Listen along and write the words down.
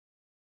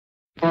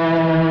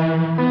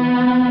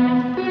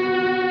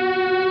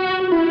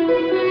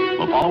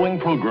following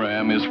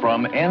program is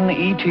from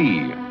NET,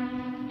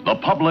 the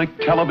Public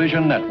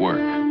Television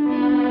Network.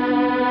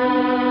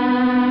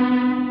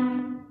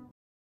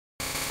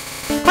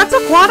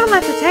 Gotokujis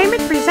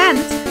Entertainment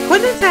presents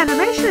Quinton's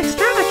Animation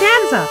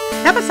Extravaganza,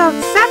 Episode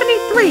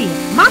 73,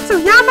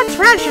 Matsuyama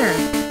Treasure.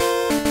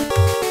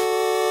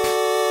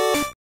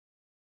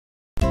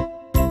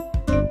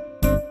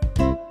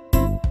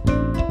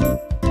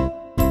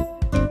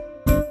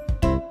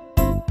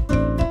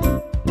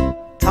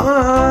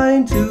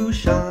 Time to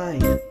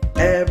shine,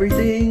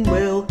 everything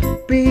will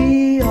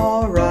be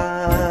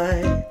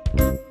alright.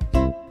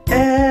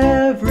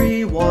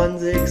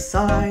 Everyone's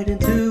excited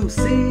to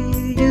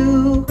see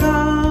you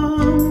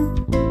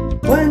come.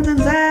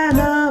 Quinton's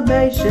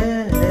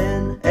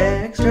Animation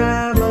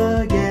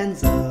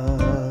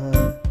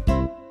Extravaganza.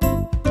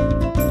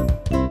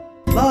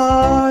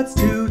 Lots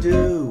to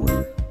do,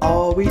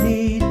 all we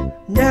need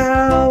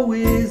now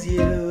is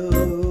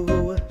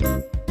you.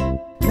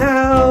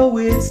 Now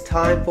it's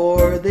time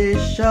for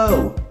this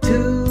show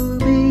to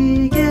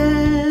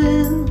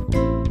begin.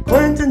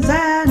 Quinton's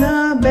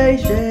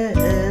Animation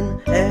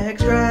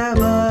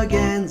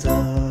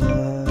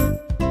Extravaganza.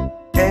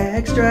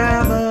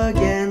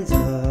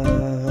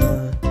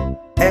 Extravaganza.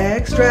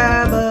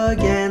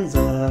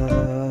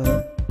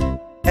 Extravaganza.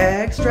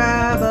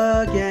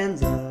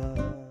 Extravaganza.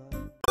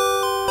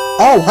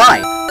 Oh,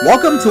 hi!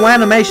 Welcome to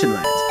Animation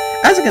Land.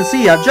 As you can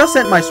see, I've just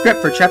sent my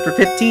script for Chapter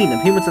 15 of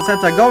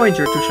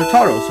Extravaganza to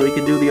Shotaro so he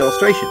can do the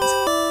illustrations.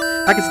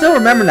 I can still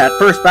remember that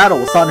first battle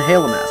with Sun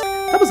Halo Mask.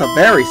 That was a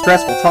very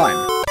stressful time.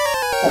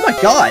 Oh my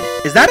god,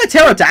 is that a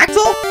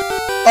pterodactyl?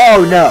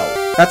 Oh no,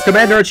 that's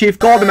Commander-in-Chief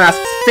Golden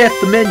Mask's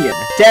 5th minion,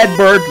 Dead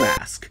Bird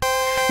Mask.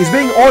 He's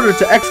being ordered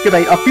to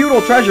excavate a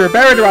feudal treasure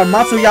buried around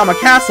Matsuyama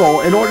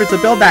Castle in order to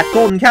build that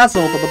golden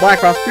castle for the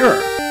Black Rock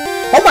Fuhrer.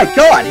 Oh my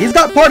god, he's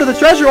got part of the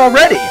treasure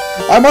already!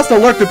 I must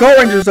alert the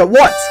Gorengers at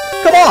once!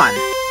 Come on!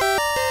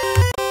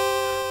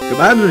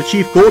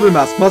 Commander-in-Chief Golden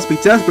Mask must be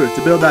desperate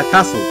to build that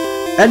castle.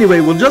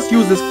 Anyway, we'll just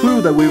use this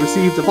clue that we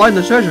received to find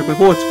the treasure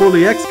before it's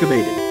fully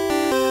excavated.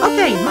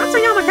 Okay,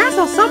 Matsuyama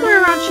Castle's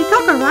somewhere around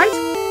Shikoku, right?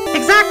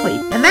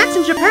 Exactly, and that's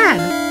in Japan.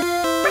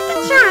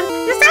 Quinton-chan,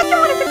 you said you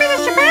wanted to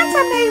visit Japan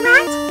someday,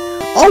 right?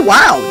 Oh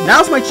wow,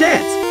 now's my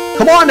chance!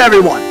 Come on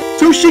everyone,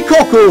 to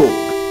Shikoku!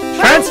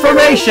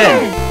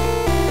 Transformation!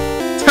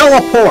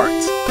 Teleport!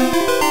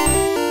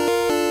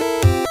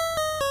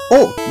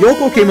 Oh,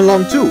 Yoko came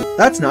along too.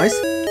 That's nice.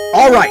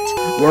 Alright,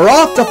 we're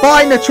off to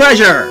find the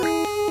treasure!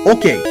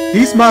 Okay,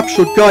 these maps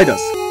should guide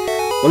us.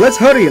 Well, let's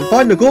hurry and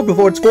find the gold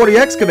before it's fully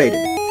excavated.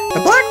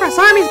 The Black Cross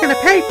Army's gonna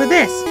pay for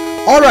this.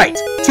 Alright,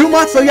 to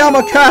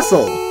Matsuyama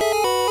Castle!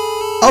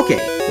 Okay,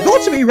 the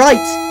gold should be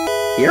right.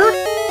 Here?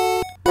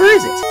 Or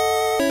is it?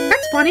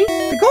 That's funny.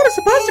 The gold is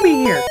supposed to be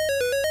here.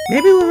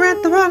 Maybe we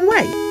went the wrong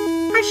way.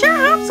 I sure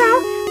hope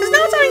so. There's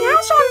no telling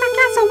how strong that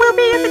castle will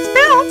be if it's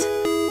built.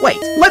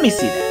 Wait, let me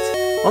see that.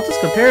 I'll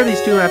just compare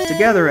these two maps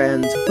together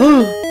and...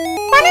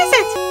 What is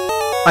it?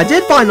 I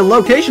did find the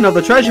location of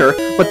the treasure,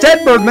 but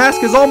Dead Bird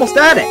Mask is almost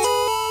at it.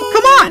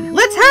 Come on,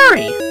 let's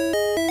hurry.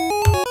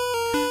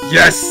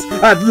 Yes,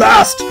 at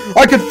last!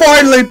 I can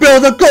finally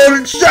build a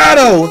golden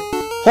shadow!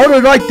 Hold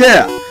it right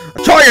there.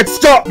 Try and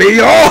stop me!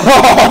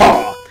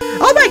 Oh!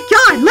 Oh my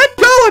god, let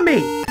go of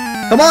me!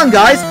 Come on,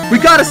 guys, we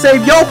gotta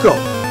save Yoko!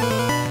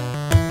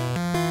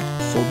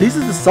 So this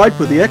is the site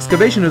where the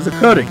excavation is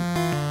occurring.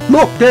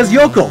 Look, there's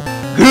Yoko!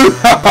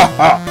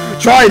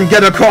 Try and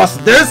get across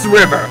this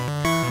river!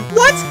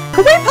 What?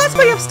 Could we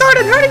possibly have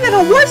started hurting at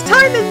a worse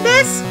time than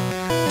this?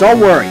 Don't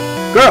worry.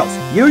 Girls,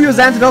 you use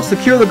antidotes to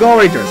cure the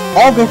Gorengers.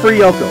 I'll go for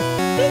Yoko.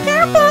 Be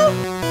careful!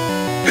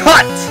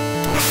 Cut!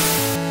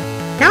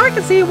 Now I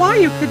can see why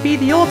you could be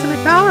the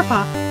ultimate power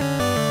pop.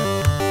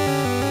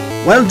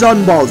 Well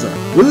done, Balzer.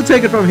 We'll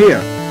take it from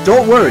here.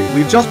 Don't worry,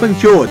 we've just been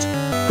cured.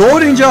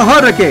 Gorenger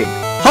Hurricane!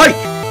 Hike!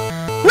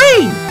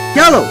 Green!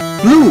 Yellow!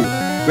 Blue!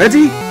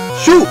 Ready?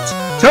 Shoot!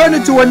 Turn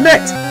into a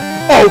net!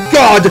 Oh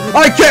god!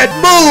 I can't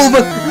move!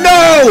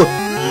 No!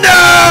 No!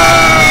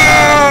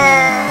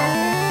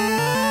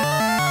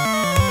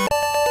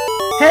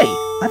 Hey,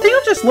 I think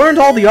I've just learned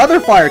all the other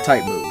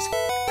fire-type moves.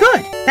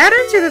 Good! That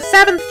earns you the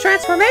 7th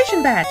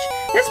transformation badge.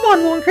 This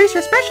one will increase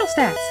your special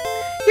stats.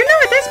 You know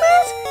what this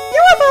means?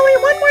 You have only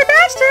one more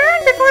badge to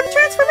earn before the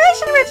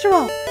transformation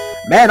ritual.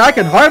 Man, I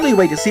can hardly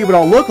wait to see what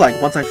I'll look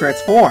like once I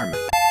transform.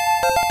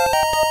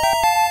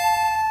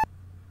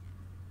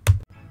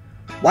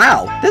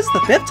 Wow, this is the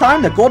 5th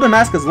time that Golden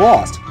Mask is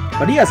lost,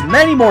 but he has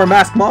many more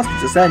masked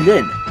monsters to send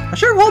in. I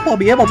sure hope I'll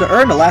be able to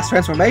earn the last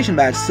transformation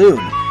badge soon.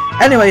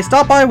 Anyway,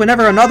 stop by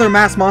whenever another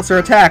masked monster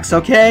attacks,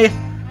 okay?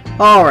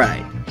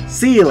 Alright,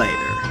 see you later.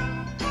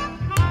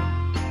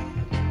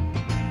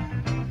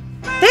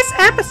 This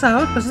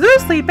episode was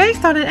loosely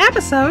based on an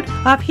episode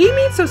of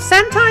Himitsu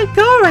Sentai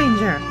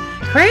Goranger,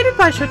 created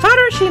by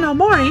Shotaro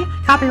Shinomori,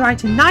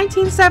 copyright in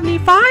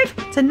 1975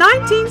 to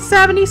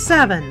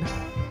 1977.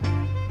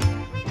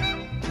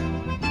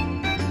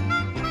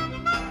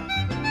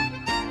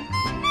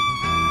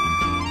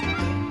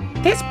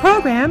 This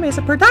program is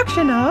a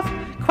production of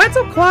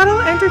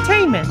Quetzalcoatl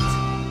Entertainment.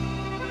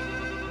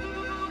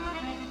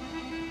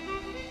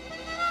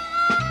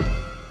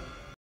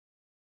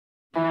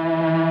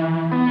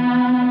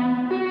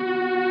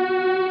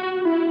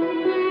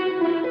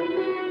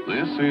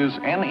 This is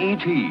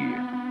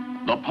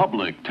NET, the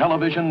Public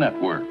Television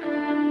Network.